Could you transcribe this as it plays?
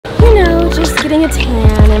getting a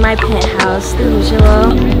tan in my penthouse, the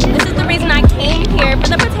usual. This is the reason I came here, for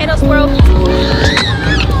the potato swirl.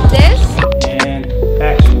 This? And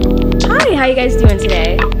action. Hi, how you guys doing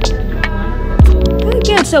today?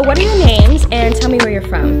 Good, so what are your names and tell me where you're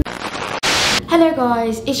from? Hello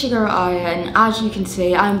guys, it's your girl Aya, and as you can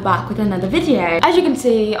see, I'm back with another video. As you can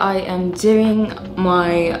see, I am doing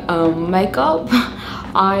my makeup.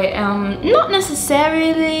 I am not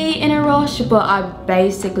necessarily in a rush, but I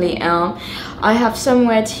basically am. I have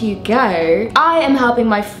somewhere to go. I am helping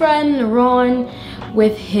my friend Ron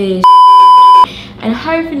with his and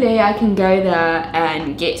hopefully I can go there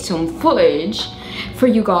and get some footage for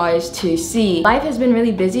you guys to see. Life has been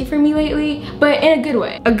really busy for me lately, but in a good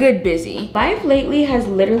way, a good busy. Life lately has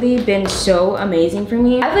literally been so amazing for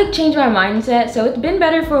me. I've like changed my mindset, so it's been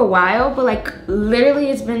better for a while, but like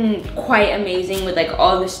literally it's been quite amazing with like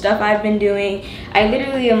all the stuff I've been doing. I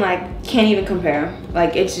literally am like, can't even compare.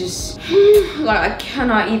 Like it's just, like I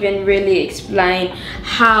cannot even really explain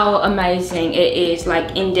how amazing it is,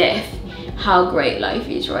 like in depth, how great life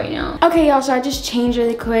is right now. Okay y'all, so I just changed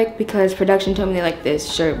really quick because production told me they like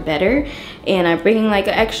this shirt better, and I'm bringing like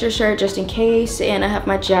an extra shirt just in case, and I have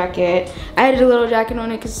my jacket. I added a little jacket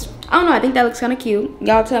on it because I don't know, I think that looks kind of cute.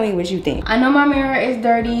 Y'all tell me what you think. I know my mirror is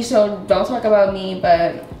dirty, so don't talk about me,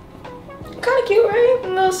 but kind of cute, right? A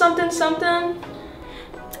little something something.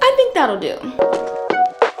 I think that'll do.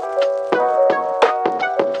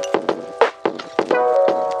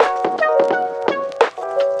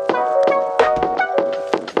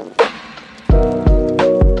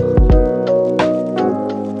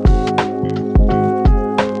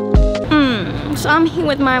 So I'm here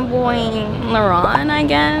with my boy Laron, I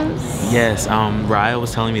guess. Yes, Raya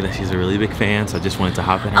was telling me that she's a really big fan, so I just wanted to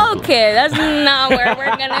hop in. Okay, that's not what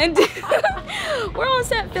we're gonna do. We're on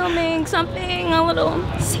set filming something, a little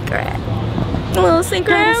secret. A little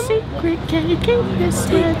secret. Can you keep this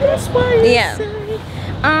Yeah.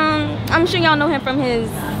 I'm sure y'all know him from his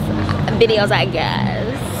videos, I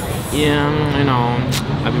guess. Yeah, I know.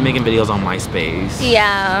 I've been making videos on MySpace.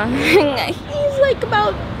 Yeah. He's like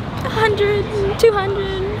about 100,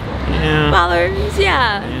 200 followers.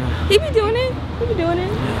 Yeah. He be doing it. He be doing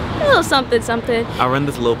it. A little something, something. I run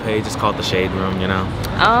this little page. It's called The Shade Room, you know?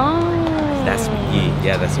 Oh. That's me.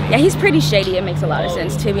 Yeah, that's me. Yeah, he's pretty shady. It makes a lot of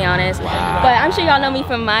sense, to be honest. Wow. But I'm sure y'all know me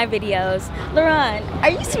from my videos. Laron, are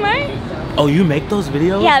you smart? Oh, you make those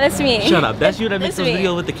videos? Yeah, that's me. Shut up. That's you that makes those me.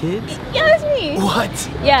 videos with the kids? Yeah, that's me. What?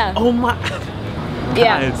 Yeah. Oh my.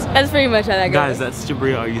 Yeah, Guys, that's pretty much how that goes. Guys, that's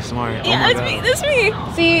Jabria. Are you smart? Yeah, oh that's me. That's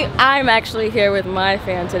me. See, I'm actually here with my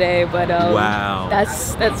fan today, but wow.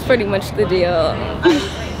 That's pretty much the deal.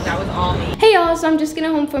 That was all me. Hey y'all, so I'm just getting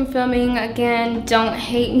home from filming again. Don't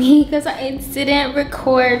hate me because I didn't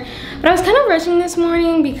record, but I was kind of rushing this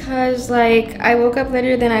morning because like I woke up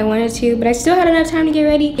later than I wanted to, but I still had enough time to get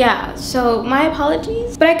ready. Yeah, so my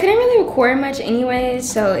apologies, but I couldn't really record much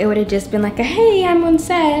anyways, so it would have just been like a hey, I'm on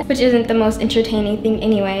set, which isn't the most entertaining thing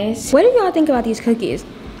anyways. What do y'all think about these cookies?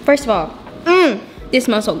 First of all, this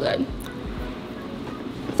smells so good.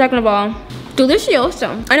 Second of all,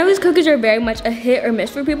 delicioso. I know these cookies are very much a hit or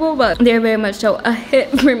miss for people, but they're very much so a hit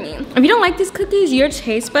for me. If you don't like these cookies, your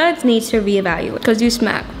taste buds need to reevaluate because you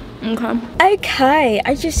smack. Okay,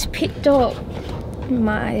 I just picked up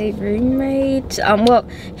my roommate. Well,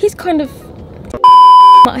 he's kind of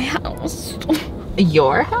my house.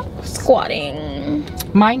 Your house? Squatting.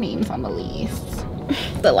 My name's on the list.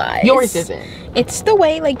 The lies. Yours isn't. It's the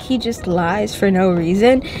way like he just lies for no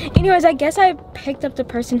reason. Anyways, I guess I picked up the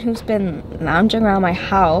person who's been lounging around my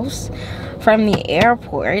house from the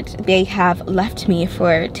airport. They have left me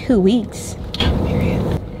for 2 weeks.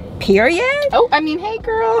 Period? Oh, I mean, hey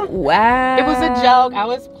girl. Wow. It was a joke. I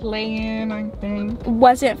was playing, I think.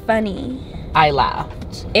 Wasn't funny. I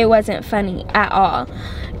laughed. It wasn't funny at all.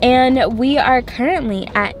 And we are currently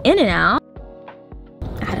at In-N-Out.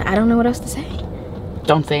 I don't know what else to say.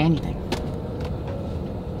 Don't say anything.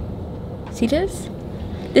 See this?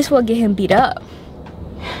 This will get him beat up.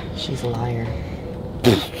 She's a liar.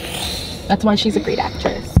 That's why she's a great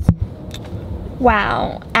actress.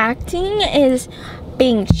 Wow, acting is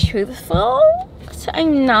being truthful. So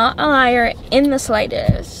I'm not a liar in the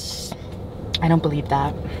slightest. I don't believe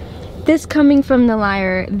that. This coming from the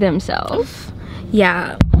liar themselves.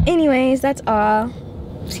 Yeah. Anyways, that's all.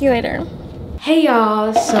 See you later. Hey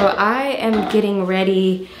y'all, so I am getting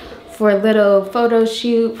ready for a little photo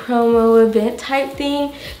shoot, promo event type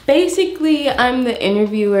thing. Basically, I'm the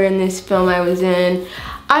interviewer in this film I was in.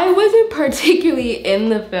 I wasn't particularly in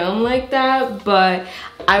the film like that, but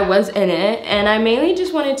I was in it, and I mainly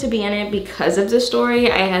just wanted to be in it because of the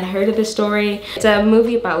story. I had heard of the story. It's a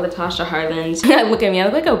movie about LaTocha Harlins. Look at me, I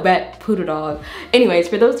look like a wet poodle dog. Anyways,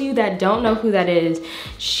 for those of you that don't know who that is,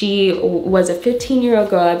 she was a 15-year-old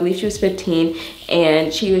girl. I believe she was 15,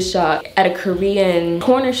 and she was shot at a Korean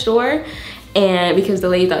corner store. And because the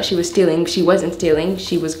lady thought she was stealing, she wasn't stealing.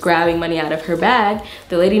 She was grabbing money out of her bag.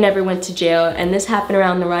 The lady never went to jail, and this happened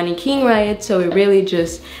around the Rodney King riot, so it really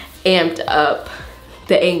just amped up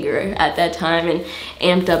the anger at that time and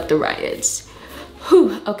amped up the riots.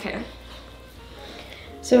 Whew, okay.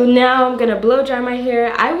 So now I'm gonna blow dry my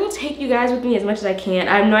hair. I will take you guys with me as much as I can.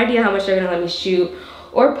 I have no idea how much they're gonna let me shoot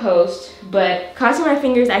or post, but crossing my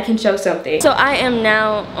fingers I can show something. So I am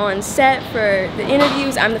now on set for the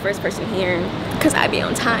interviews. I'm the first person here because I be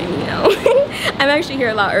on time, you know. I'm actually here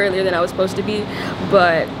a lot earlier than I was supposed to be,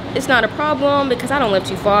 but it's not a problem because I don't live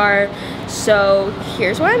too far. So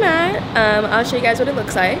here's where I'm at. I'll show you guys what it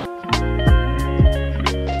looks like.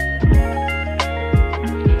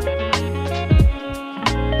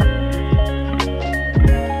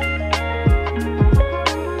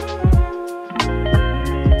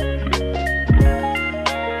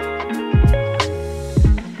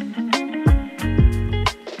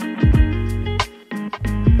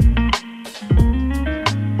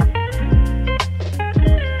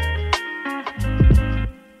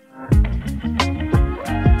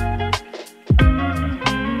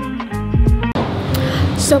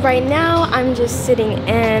 So right now I'm just sitting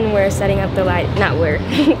in, we're setting up the light, not we're,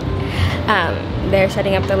 they're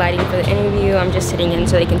setting up the lighting for the interview. I'm just sitting in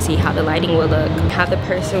so they can see how the lighting will look, how the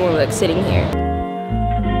person will look sitting here.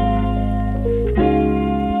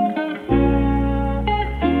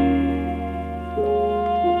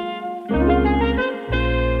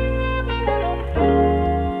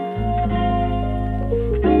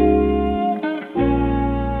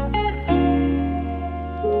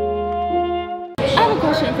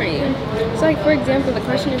 For you. So like for example, the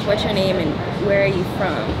question is what's your name and where are you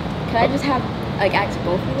from? Can I just have like ask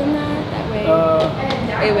both of them that way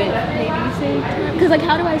it would maybe say, because like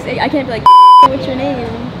how do I say, I can't be like what's your name?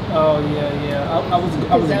 Oh yeah.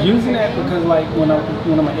 I was using that because like when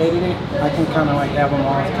I'm editing, I can kind of like have them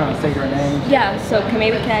all kind of say their names. Yeah. So can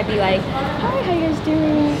I be like, hi, how you guys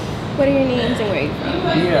doing? What are your names and where are you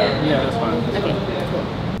from? Yeah, that's fine. Okay, cool.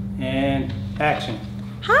 And action.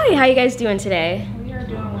 Hi, how you guys doing today?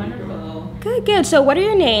 Doing wonderful. Good. So what are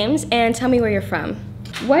your names and tell me where you're from?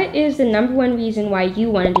 What is the #1 reason why you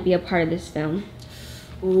wanted to be a part of this film?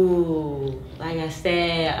 Ooh, like I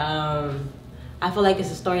said, I feel like it's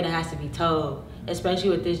a story that has to be told, especially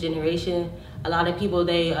with this generation. A lot of people,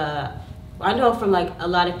 I know from like a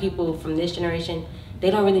lot of people from this generation, they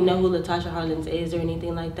don't really know who LaTocha Harlins is or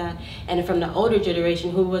anything like that. And from the older generation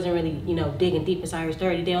who wasn't really, digging deep inside her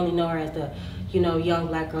story, they only know her as the, young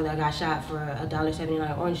black girl that got shot for a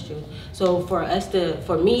 $1.79 orange juice. So for this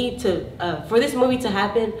movie to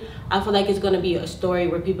happen, I feel like it's gonna be a story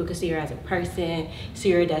where people could see her as a person,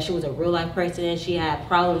 see her that she was a real life person. She had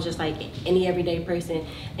problems just like any everyday person.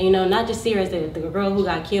 And not just see her as the girl who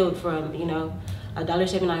got killed from, a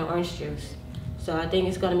 $1.79 orange juice. So I think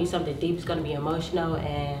it's gonna be something deep, it's gonna be emotional,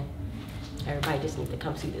 and everybody just needs to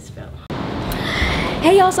come see this film.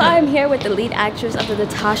 Hey y'all, so I'm here with the lead actress of the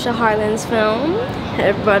LaTocha Harlins film. Hey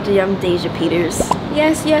everybody, I'm Daijah Peters.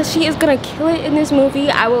 Yes, she is gonna kill it in this movie.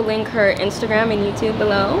 I will link her Instagram and YouTube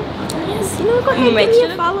below. Yes, go ahead, make give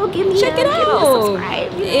me a follow, give me a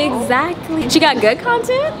subscribe. Exactly. She got good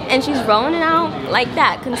content and she's rolling it out like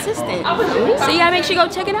that, consistent. So you gotta make sure you go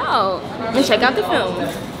check it out and check out the film.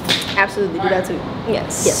 Absolutely, do that too.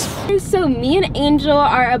 Yes. So me and Angel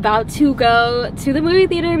are about to go to the movie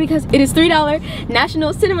theater because it is $3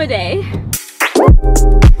 National Cinema Day.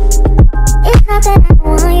 It's not that I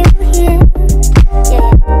want you here.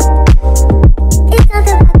 Yeah. It's not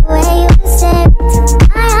the way you stare into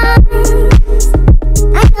my eyes.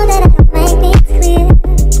 I know that I don't make things clear.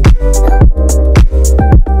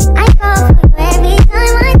 I fall for you every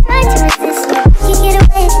time I try to resist. You get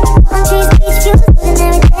away. Palm trees, beach views, and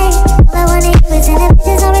every day. All I wanna do is end up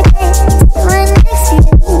just every day. Still right next to you.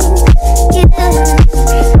 You do.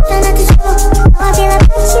 Try not to show how I feel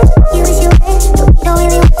about you. You is your way, but we don't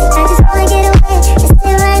really want it. I just wanna get away. Just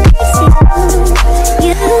stay right next to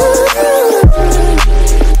you.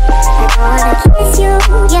 I wanna kiss you.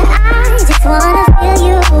 Yeah, I just wanna feel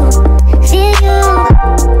you. Feel you.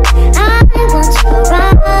 I want you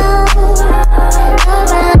around.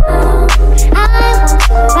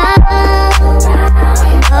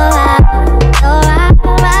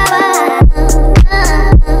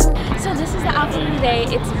 So this is the outfit of the day.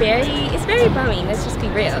 It's very bummy, let's just be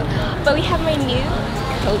real. But we have my new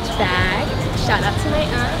Coach bag. It's a Shout out to my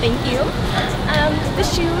aunt. Thank you. The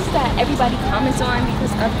shoes that everybody comments on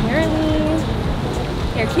because apparently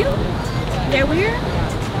they're cute. They're weird.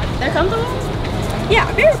 They're comfortable.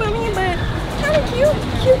 Yeah, very funny, but kind of cute.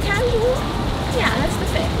 Cute casual. Yeah, that's the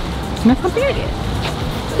fit. That's not period.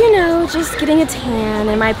 You know, just getting a tan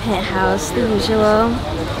in my penthouse, the usual.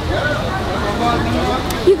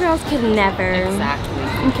 You girls could never.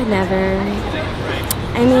 Exactly. You could never.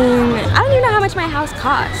 I mean, I don't even know how much my house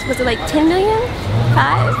cost. Was it like 10 million?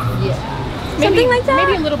 5? Yeah. Something like that?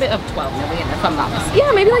 Maybe a little bit of 12 million if I'm not mistaken.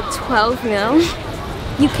 Yeah, maybe like 12 mil.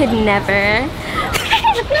 You could never.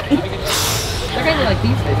 They're kind of like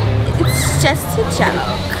these bitches. It's just a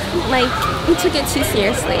joke. Like, we took it too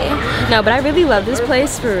seriously. No, but I really love this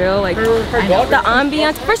place for real. Like, the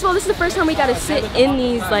ambiance. First of all, this is the first time we got to sit in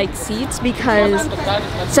these like seats because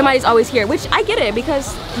somebody's always here. Which I get it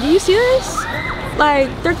because do you see this? Like,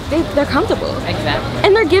 they're comfortable. Exactly.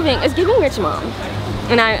 And they're giving. It's giving rich mom.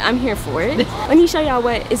 And I'm here for it. Let me show y'all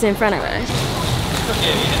what is in front of us.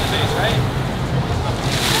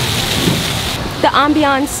 The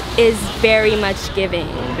ambiance is very much giving.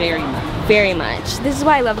 Very much. Very much. This is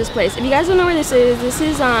why I love this place. If you guys don't know where this is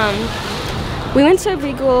we went to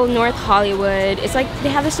Regal North Hollywood. It's like they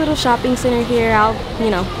have this little shopping center here. I'll, you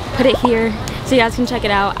know, put it here so you guys can check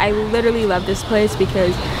it out. I literally love this place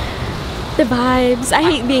because the vibes. I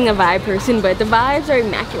hate being a vibe person, but the vibes are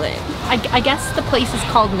immaculate. I guess the place is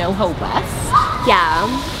called NoHo West. Yeah,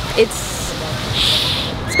 it's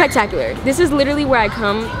spectacular. This is literally where I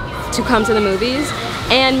come to the movies,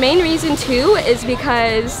 and main reason too is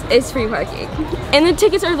because it's free parking and the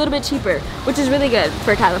tickets are a little bit cheaper, which is really good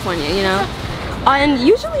for California, you know. And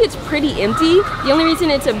usually it's pretty empty. The only reason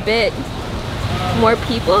it's a bit more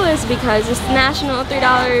people is because it's National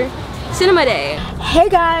 $3 Cinema Day. Hey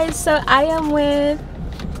guys, so I am with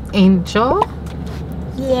Angel.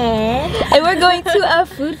 Yeah, and we're going to a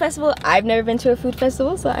food festival. I've never been to a food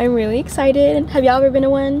festival, so I'm really excited. Have y'all ever been to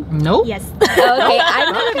one? Nope. Yes. Okay,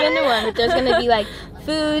 I've never been to one, but there's gonna be like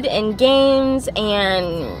food and games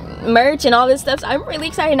and merch and all this stuff, so I'm really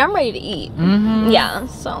excited and I'm ready to eat. Yeah,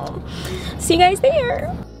 so see you guys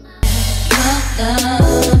there.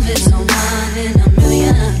 Love is a one in a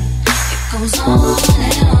million. It goes on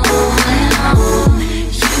and on and on.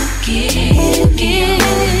 You give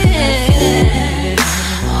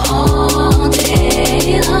all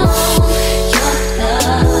day long. Your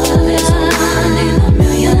love is a one in a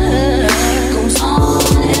million. It goes on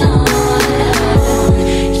and on and on.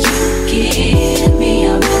 You give me a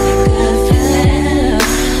really good feeling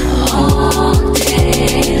all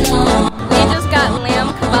day long. We just got lamb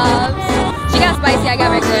kebabs. She got spicy, I got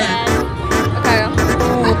regular. Okay.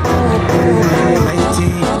 What you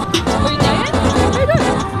doing? Very good.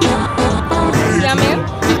 Yummy.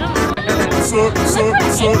 I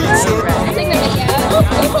think they're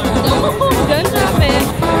Don't drop it.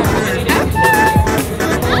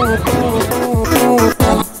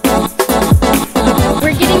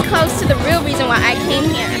 We're getting close to the real reason why I came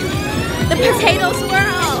here. The potato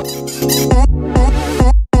swirl.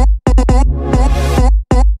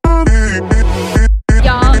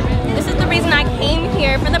 Y'all, this is the reason I came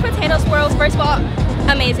here for the potato swirls. First of all,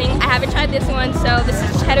 amazing. I haven't tried this one, so this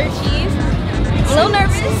is cheddar cheese. I'm a little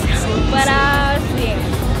nervous, but see.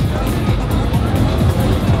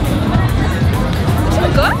 This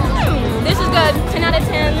is good. This is good. 10 out of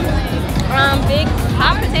 10. Big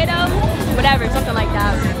hot potato, whatever, something like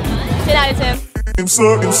that. 10 out of 10.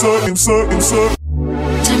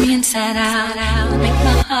 Turn me inside out, make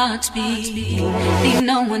my heart speed. Need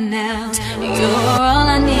no one else, you're all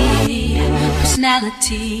I need.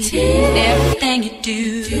 Personality, everything you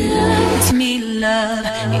do makes me love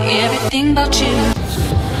everything about you.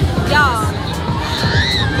 Y'all,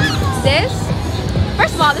 this,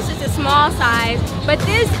 first of all, this is a small size, but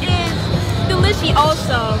this is delicious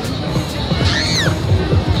also.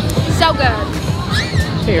 So good.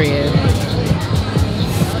 Period.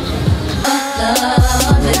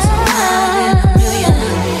 Love is one in a million.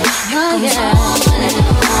 It goes on and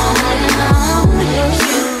on and on.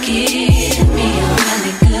 You give me a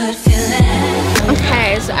really good feeling. Okay,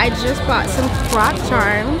 so I just bought some Croc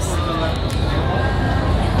Charms.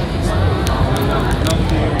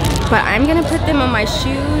 But I'm gonna put them on my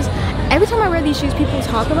shoes. Every time I wear these shoes, people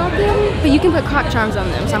talk about them, but you can put Croc Charms on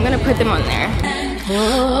them, so I'm gonna put them on there.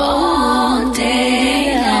 All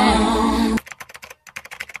day long.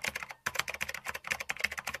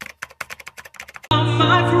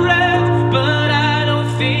 My friends, but I don't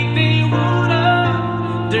think they would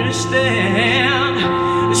understand.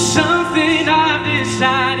 It's something I've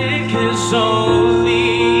decided, 'cause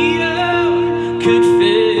only you could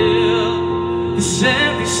fill this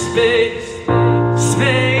empty space.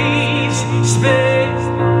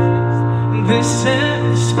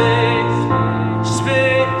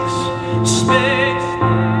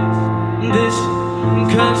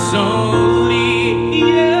 only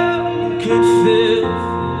you could fill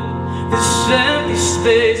this empty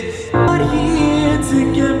space. Not here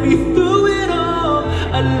to get me through it all.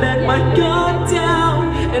 I let my guard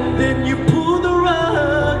down and then you pulled the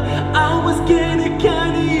rug. I was getting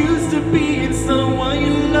kinda used to being someone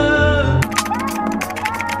you love.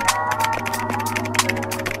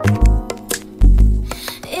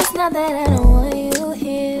 It's not that I don't want you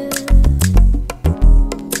here.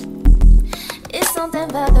 It's something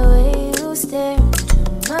about the way you stare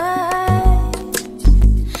into my eyes.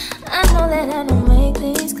 I know that I don't make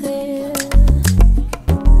things clear.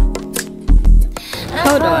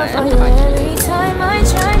 Hold on, I'm every time I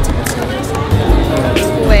try to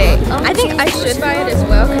Wait, I think I should buy it as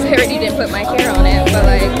well because I already didn't put my hair on it, but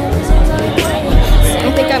like,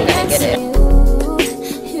 I think I'm gonna get it.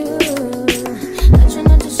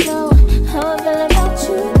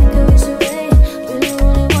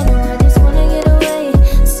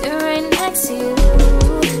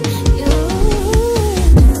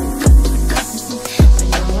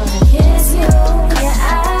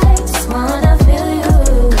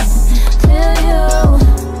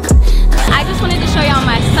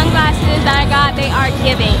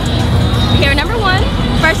 Giving. Here, number one,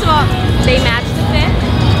 first of all, they match the fit,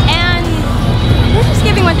 and they're just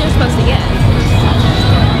giving what they're supposed to give.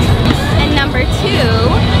 And number two,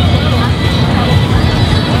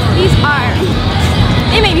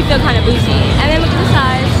 they make me feel kind of bougie. And then look at the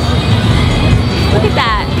size. Look at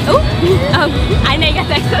that. Oh, I know you got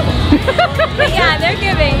that. But yeah, they're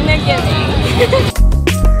giving.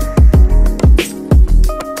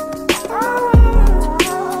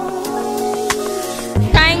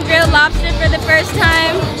 Lobster for the first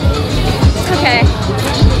time. Okay.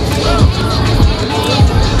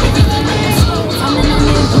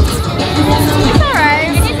 It's alright. I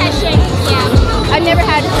just had shrimp. Yeah. I've never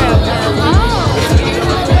had shrimp.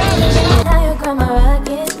 Now you got my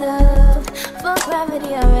rocket love. For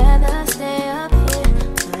gravity, I'd rather stay up here.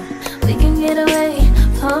 We can get away.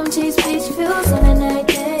 Palm trees, beach views on a night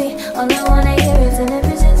day. All I wanna hear is in the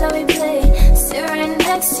visions how we play. Sit right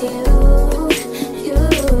next to you.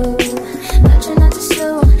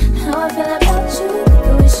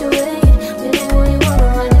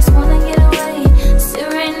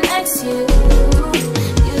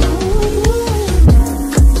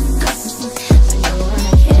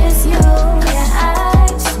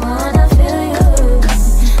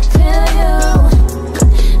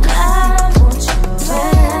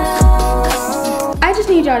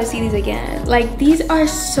 Y'all to see these again. Like, these are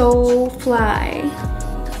so fly.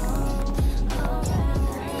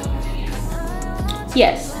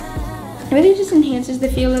 Yes, it really just enhances the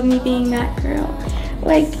feel of me being that girl.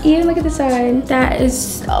 Like, even look at the side. That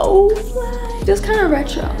is so fly. Feels kind of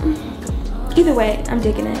retro. Either way, I'm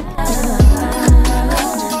digging it.